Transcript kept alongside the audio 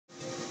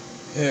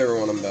Hey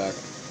everyone, I'm back.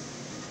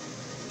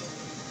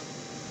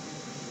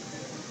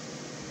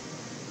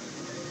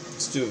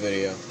 Let's do a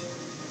video.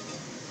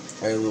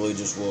 I literally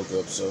just woke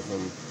up, so if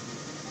I'm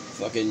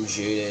fucking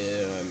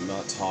jaded and I'm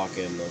not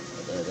talking,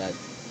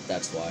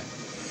 that's why.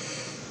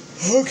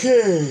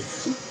 Okay.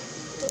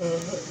 I'm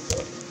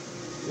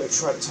gonna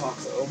try to talk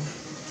though.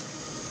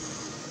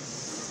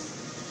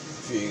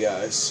 For you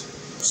guys,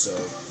 so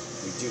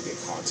we do get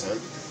content.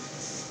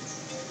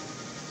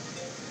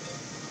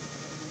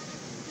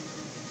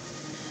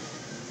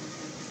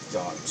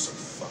 God, I'm so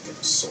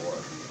fucking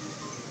sore.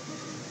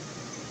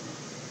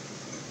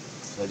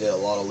 I did a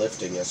lot of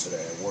lifting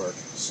yesterday at work,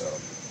 so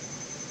of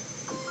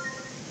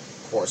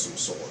course I'm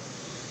sore.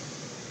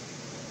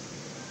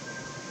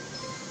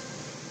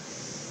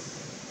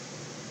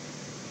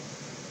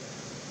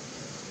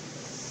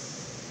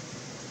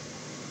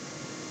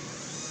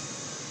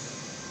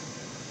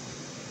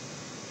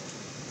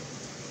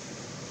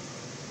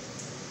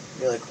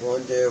 Maybe like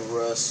one day of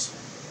rest,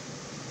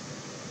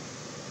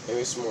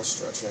 maybe some more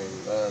stretching,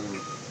 then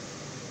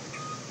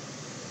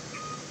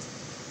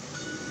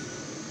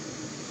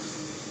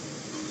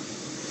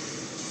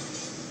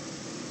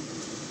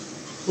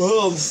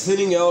well, I'm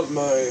thinning out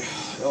my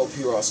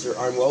LP roster.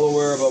 I'm well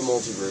aware about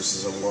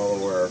multiverses, I'm well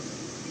aware.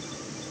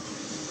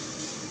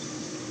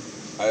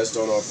 I just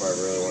don't know if I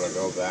really want to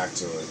go back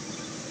to it.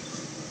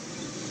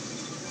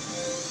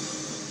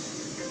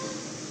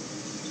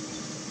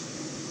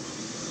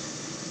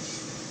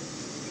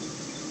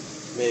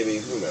 Maybe,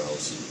 who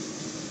knows?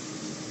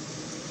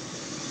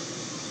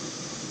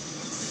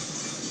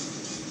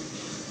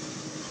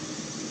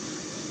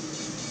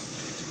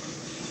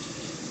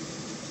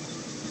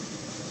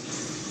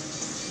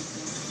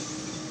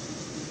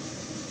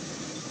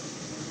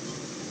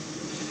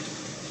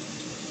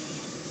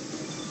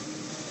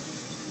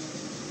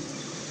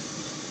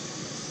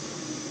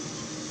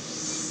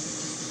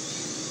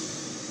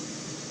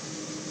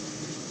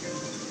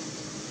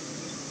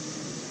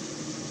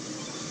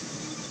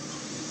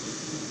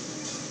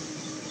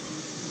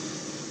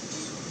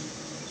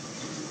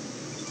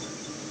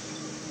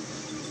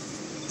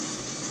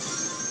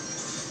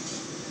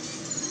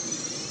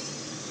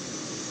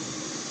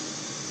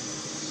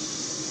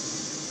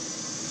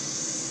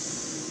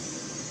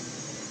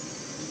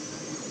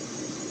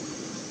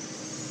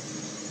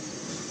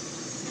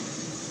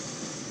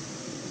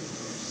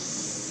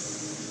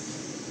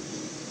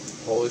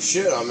 Holy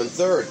shit, I'm in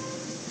third.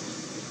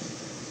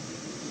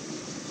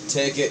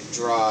 Take it,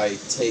 dry,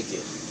 take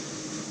it.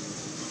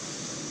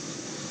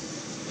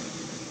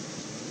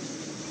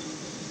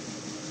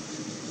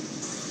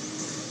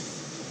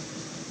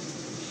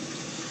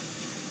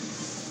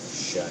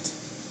 Shut.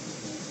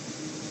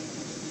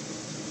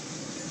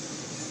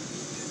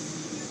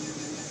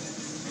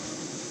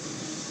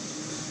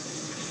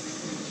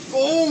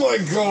 Oh my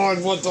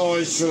god, what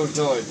I should have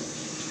done?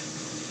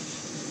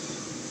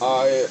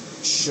 I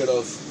should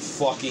have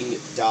fucking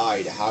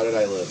died. How did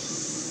I live?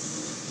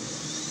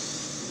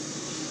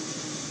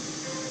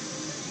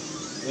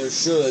 There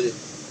should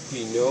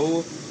be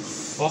no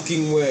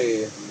fucking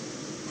way.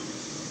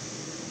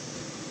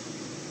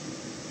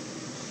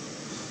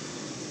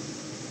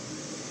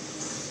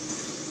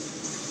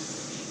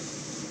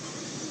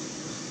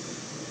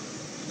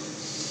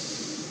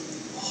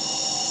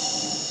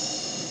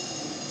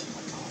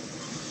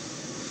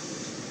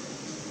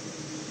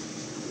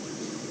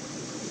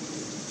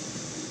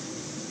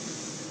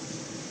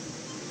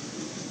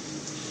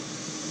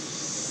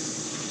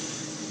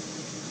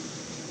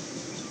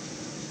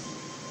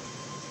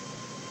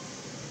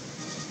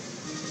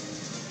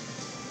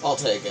 I'll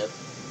take it.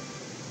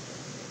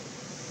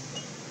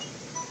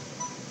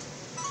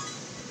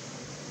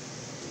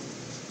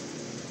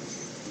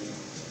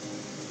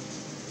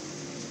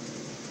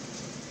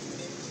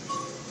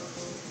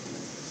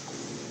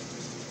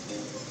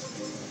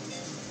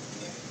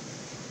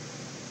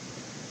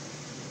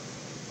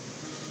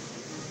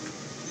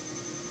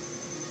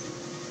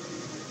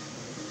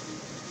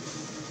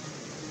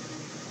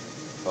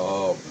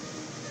 Oh.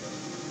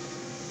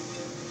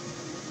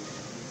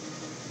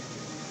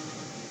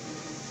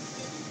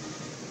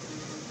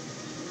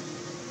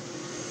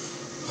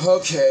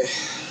 Okay,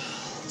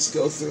 let's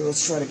go through,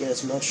 let's try to get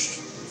as much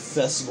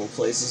festival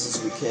places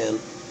as we can.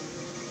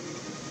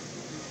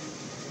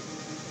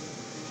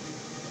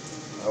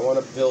 I want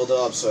to build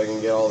up so I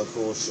can get all the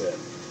cool shit.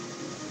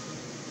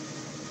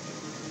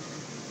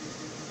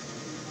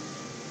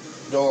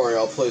 Don't worry,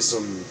 I'll play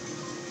some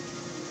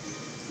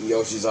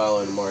Yoshi's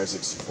Island and Mario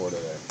 64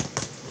 today.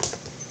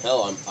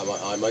 Hell,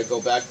 I might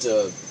go back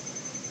to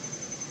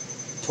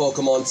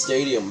Pokemon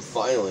Stadium,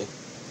 finally.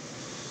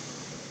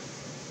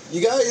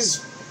 You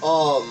guys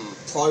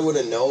probably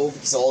wouldn't know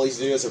because all these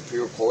videos are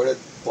pre-recorded,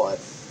 but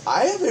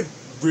I haven't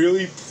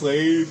really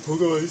played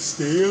Pokemon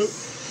Stadium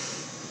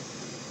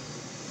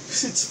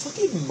since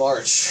fucking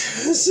March.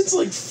 Since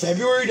like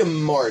February to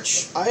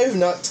March. I have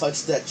not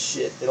touched that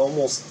shit in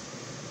almost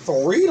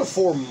 3 to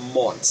 4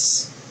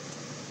 months.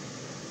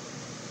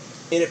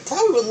 And it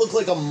probably would look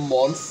like a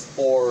month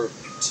or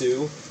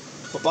two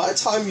But by the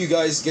time you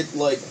guys get,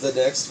 like, the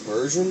next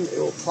version, it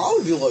will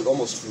probably be, like,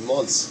 almost 2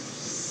 months.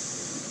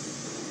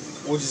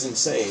 Which is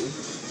insane.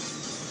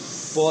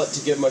 But to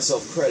give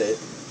myself credit,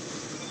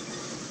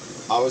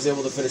 I was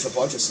able to finish a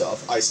bunch of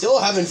stuff. I still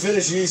haven't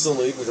finished Unison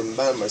League, which I'm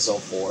mad at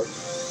myself for.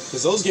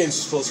 Because those games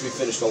were supposed to be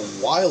finished a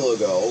while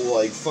ago.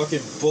 Like,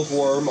 fucking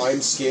Bookworm,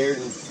 I'm Scared,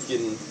 and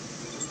fucking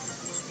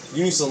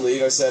Unison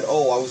League, I said,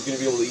 oh, I was going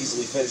to be able to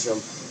easily finish them.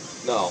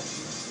 No.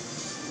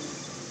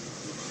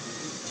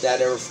 That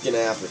never fucking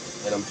happened,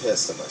 and I'm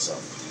pissed at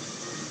myself.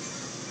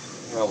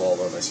 How well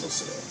am I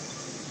supposed to do?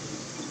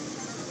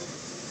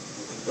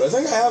 But I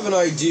think I have an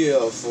idea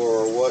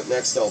for what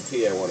next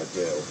LP I want to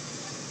do.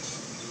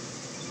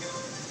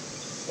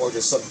 Or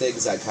just some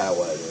things I kind of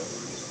want to do.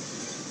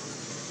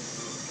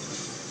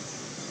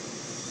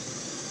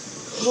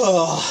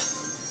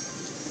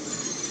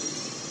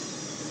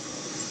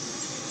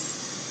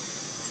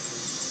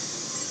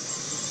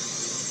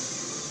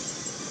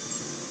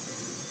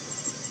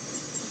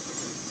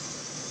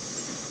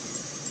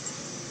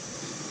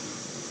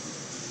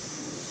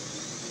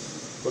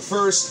 But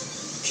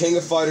first, King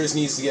of Fighters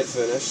needs to get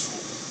finished.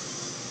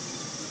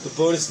 The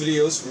bonus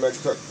videos for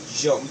Magic Kart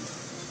Jump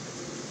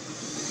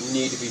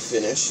need to be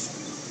finished.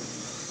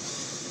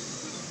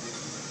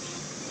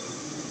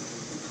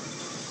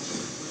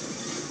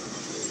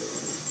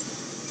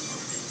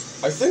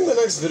 I think the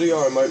next video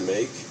I might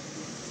make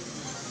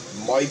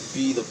might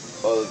be the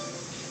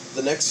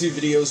next few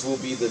videos will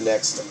be the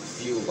next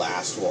few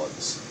last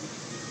ones.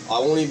 I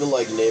won't even,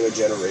 like, name a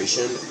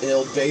generation.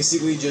 It'll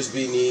basically just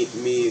be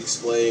me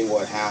explaining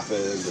what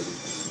happened and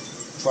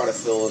try to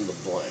fill in the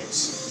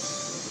blanks.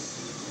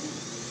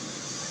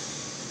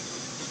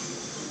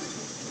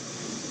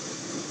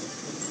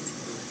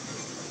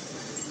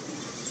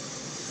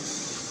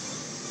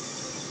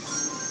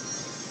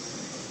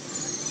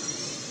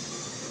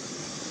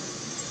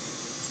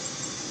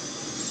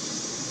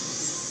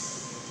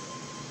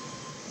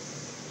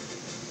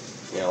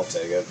 Yeah, I'll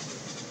take it.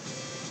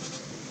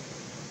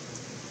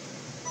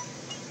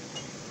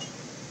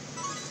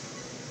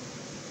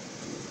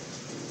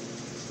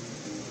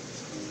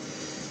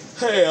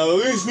 Hey, at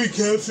least we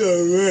kept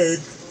our rank.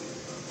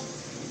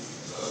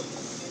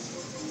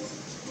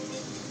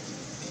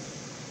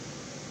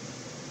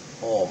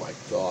 Oh my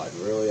god,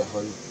 really?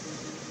 100?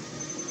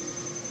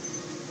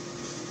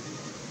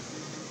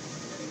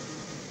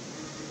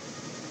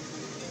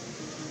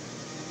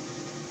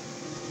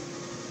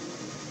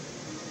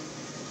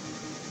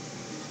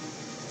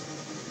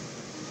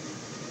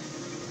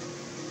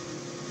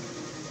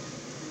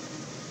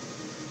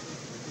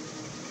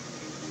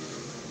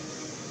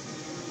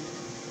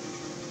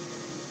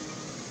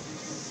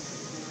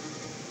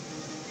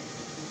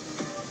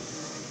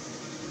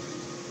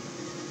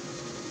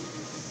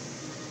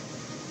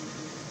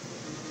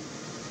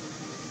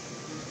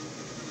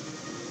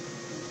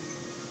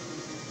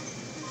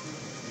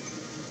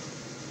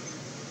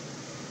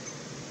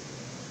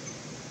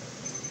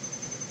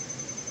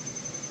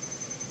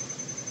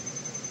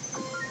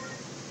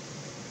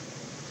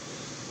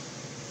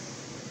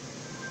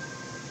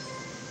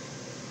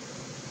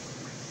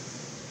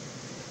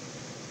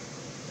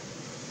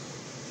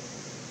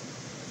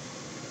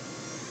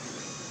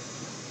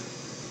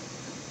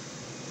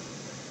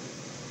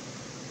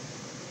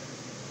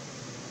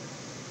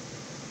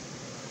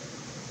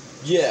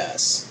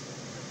 Yes.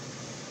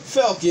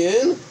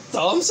 Falcon,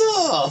 thumbs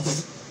up!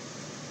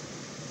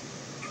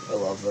 I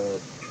love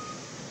that.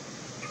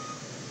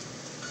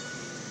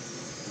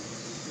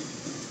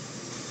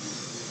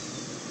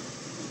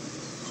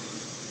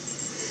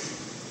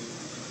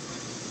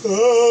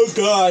 Oh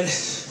god.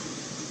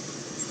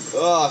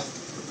 Ah.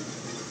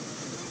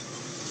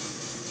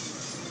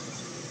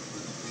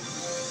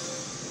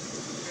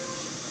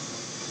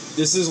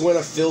 This is when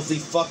a filthy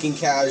fucking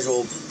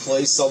casual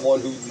plays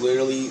someone who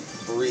literally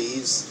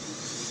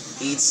breathes,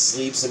 eats,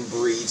 sleeps, and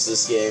breathes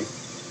this game.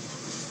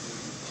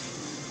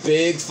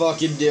 Big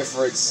fucking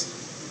difference.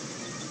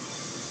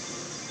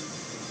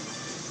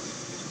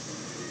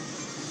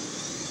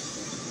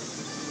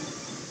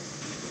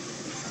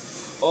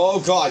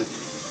 Oh god.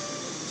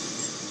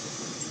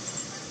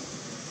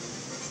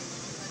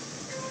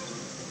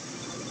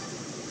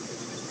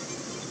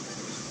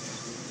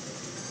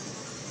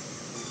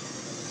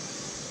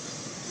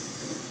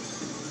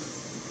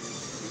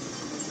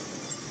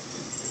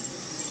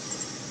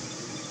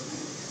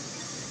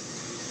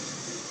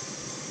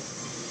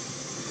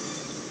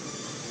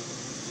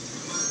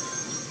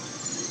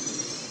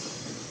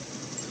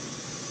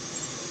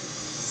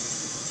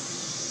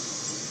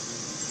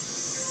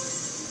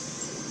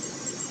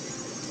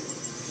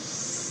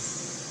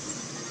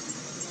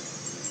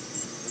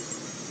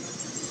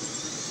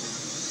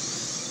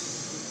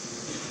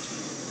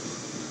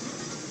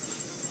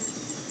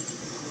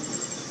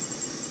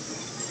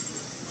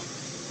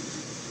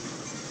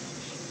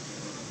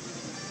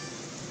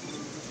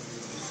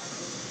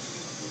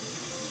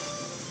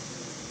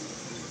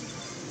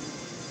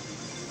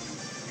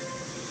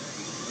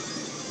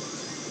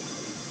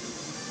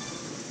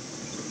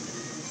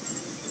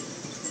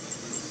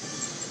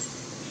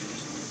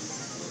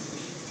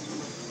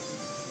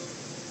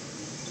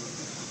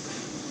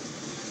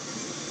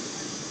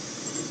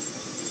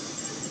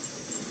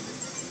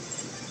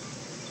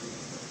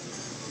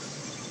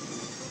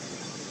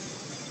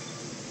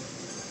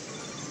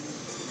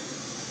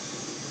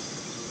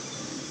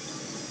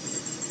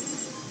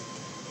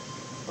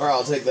 Alright,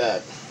 I'll take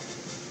that.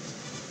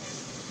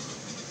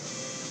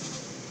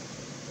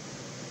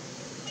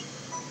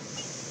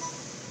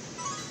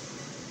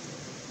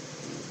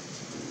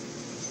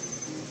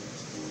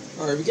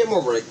 Alright, we get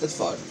more break, that's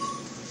fine.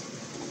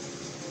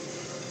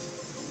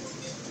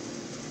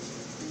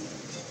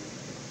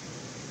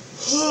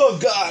 Oh,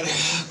 God.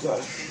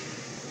 God.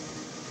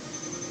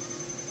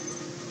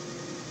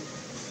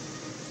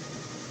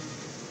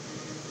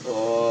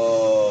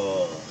 Oh.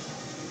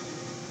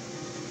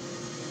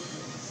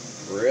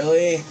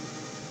 Really?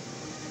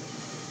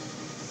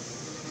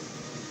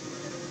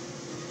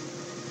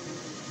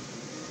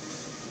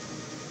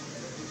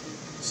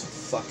 So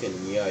fucking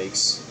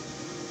yikes.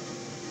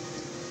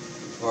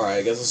 Alright,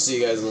 I guess I'll see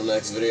you guys in the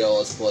next video.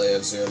 Let's play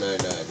F-Zero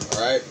 99.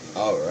 Alright?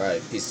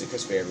 Alright. Peace to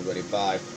Crispy, everybody. Bye.